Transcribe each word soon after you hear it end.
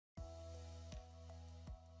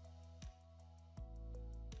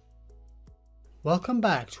Welcome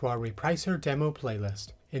back to our Repricer demo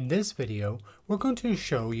playlist. In this video, we're going to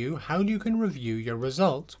show you how you can review your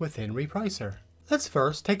results within Repricer. Let's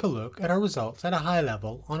first take a look at our results at a high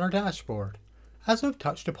level on our dashboard. As we've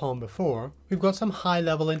touched upon before, we've got some high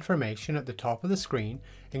level information at the top of the screen,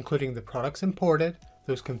 including the products imported,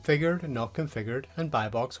 those configured and not configured, and buy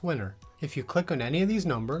box winner. If you click on any of these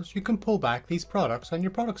numbers, you can pull back these products on your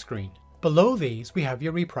product screen. Below these, we have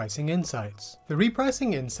your Repricing Insights. The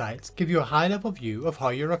Repricing Insights give you a high-level view of how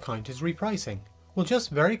your account is repricing. We'll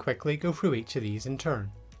just very quickly go through each of these in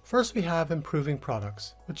turn. First, we have Improving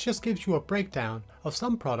Products, which just gives you a breakdown of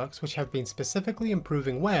some products which have been specifically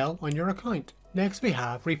improving well on your account. Next, we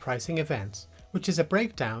have Repricing Events, which is a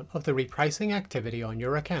breakdown of the repricing activity on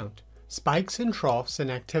your account. Spikes and troughs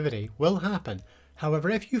in activity will happen.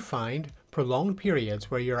 However, if you find prolonged periods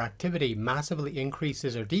where your activity massively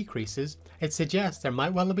increases or decreases, it suggests there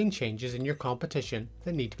might well have been changes in your competition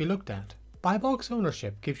that need to be looked at. Buy box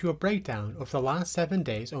ownership gives you a breakdown of the last 7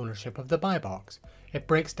 days ownership of the buy box. It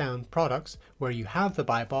breaks down products where you have the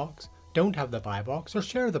buy box, don't have the buy box, or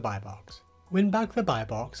share the buy box. Win back the buy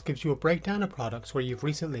box gives you a breakdown of products where you've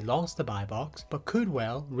recently lost the buy box but could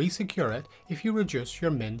well resecure it if you reduce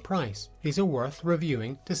your min price. These are worth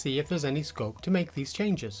reviewing to see if there's any scope to make these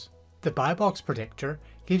changes. The buy box predictor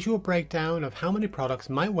gives you a breakdown of how many products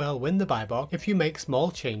might well win the buy box if you make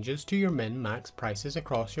small changes to your min max prices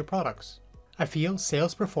across your products. I feel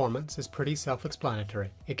sales performance is pretty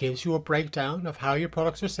self-explanatory. It gives you a breakdown of how your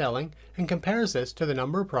products are selling and compares this to the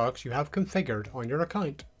number of products you have configured on your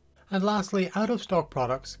account. And lastly, out of stock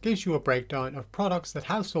products gives you a breakdown of products that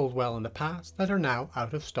have sold well in the past that are now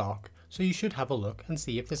out of stock. So you should have a look and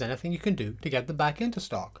see if there's anything you can do to get them back into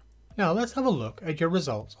stock. Now let's have a look at your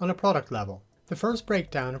results on a product level. The first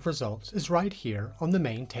breakdown of results is right here on the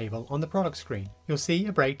main table on the product screen. You'll see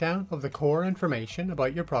a breakdown of the core information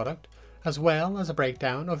about your product, as well as a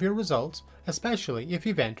breakdown of your results, especially if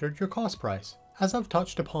you've entered your cost price. As I've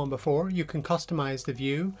touched upon before, you can customize the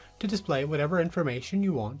view to display whatever information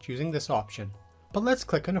you want using this option. But let's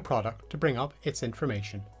click on a product to bring up its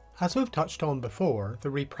information. As we've touched on before, the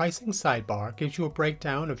repricing sidebar gives you a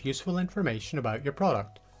breakdown of useful information about your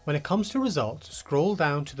product. When it comes to results, scroll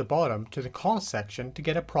down to the bottom to the cost section to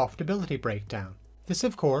get a profitability breakdown. This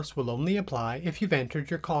of course will only apply if you've entered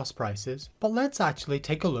your cost prices, but let's actually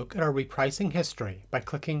take a look at our repricing history by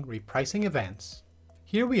clicking Repricing Events.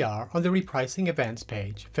 Here we are on the Repricing Events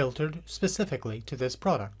page, filtered specifically to this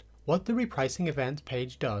product. What the Repricing Events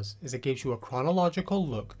page does is it gives you a chronological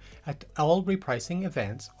look at all repricing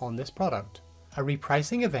events on this product. A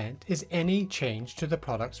repricing event is any change to the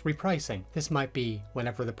product's repricing. This might be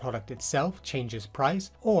whenever the product itself changes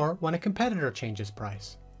price or when a competitor changes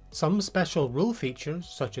price. Some special rule features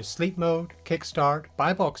such as sleep mode, kickstart,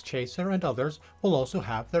 buy box chaser, and others will also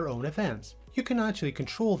have their own events. You can actually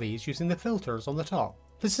control these using the filters on the top.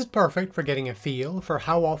 This is perfect for getting a feel for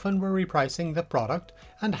how often we're repricing the product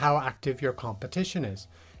and how active your competition is.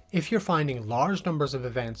 If you're finding large numbers of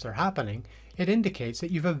events are happening, it indicates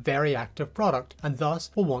that you have a very active product and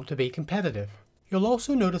thus will want to be competitive. You'll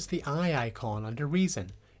also notice the eye icon under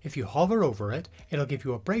Reason. If you hover over it, it'll give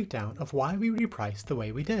you a breakdown of why we repriced the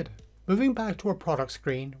way we did. Moving back to our product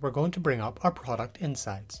screen, we're going to bring up our Product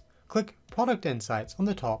Insights. Click Product Insights on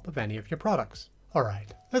the top of any of your products.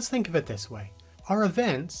 Alright, let's think of it this way. Our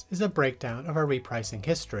events is a breakdown of our repricing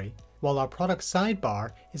history, while our product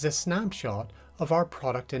sidebar is a snapshot of our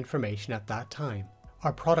product information at that time.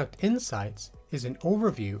 Our Product Insights is an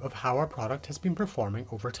overview of how our product has been performing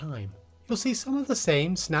over time. You'll see some of the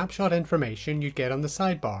same snapshot information you'd get on the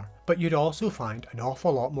sidebar, but you'd also find an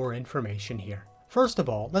awful lot more information here. First of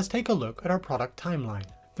all, let's take a look at our product timeline.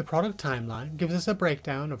 The product timeline gives us a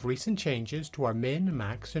breakdown of recent changes to our min,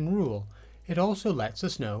 max, and rule. It also lets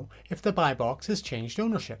us know if the buy box has changed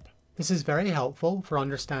ownership. This is very helpful for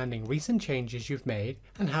understanding recent changes you've made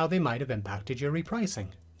and how they might have impacted your repricing.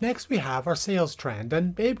 Next we have our sales trend,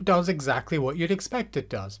 and it does exactly what you'd expect it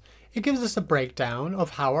does. It gives us a breakdown of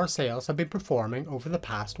how our sales have been performing over the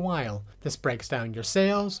past while. This breaks down your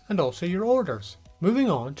sales and also your orders. Moving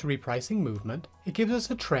on to repricing movement, it gives us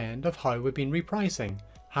a trend of how we've been repricing,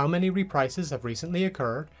 how many reprices have recently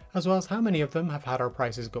occurred, as well as how many of them have had our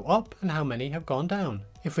prices go up and how many have gone down.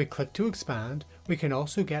 If we click to expand, we can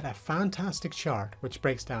also get a fantastic chart which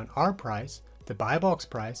breaks down our price, the buy box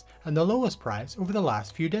price, and the lowest price over the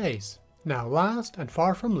last few days. Now last and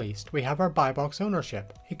far from least, we have our buy box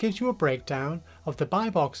ownership. It gives you a breakdown of the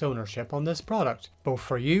buy box ownership on this product, both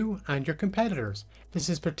for you and your competitors. This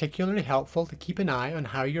is particularly helpful to keep an eye on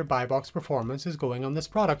how your buy box performance is going on this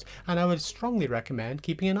product, and I would strongly recommend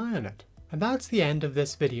keeping an eye on it. And that's the end of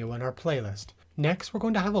this video in our playlist. Next, we're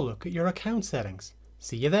going to have a look at your account settings.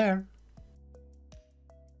 See you there.